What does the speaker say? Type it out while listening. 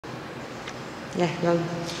Yeah, young.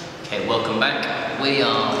 Okay, welcome back. We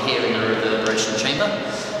are here in the Reverberation Chamber,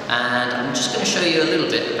 and I'm just going to show you a little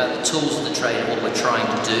bit about the tools of the trade and what we're trying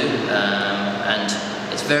to do. And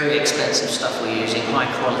it's very expensive stuff we're using, high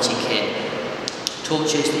quality kit.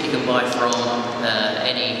 Torches that you can buy from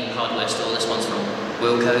any hardware store. This one's from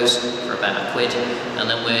Wilco's for about £1, and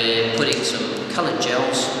then we're putting some coloured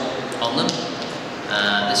gels on them.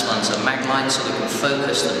 This one's a mag light, so we can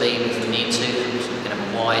focus the beam if we need to. So we can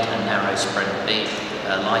have a wide and narrow spread of beam,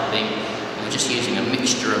 light beam. And we're just using a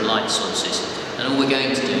mixture of light sources. And all we're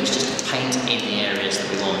going to do is just to paint in the areas that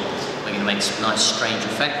we want. We're going to make some nice strange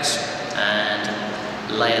effects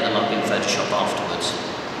and layer them up in Photoshop afterwards.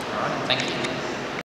 Alright, thank you.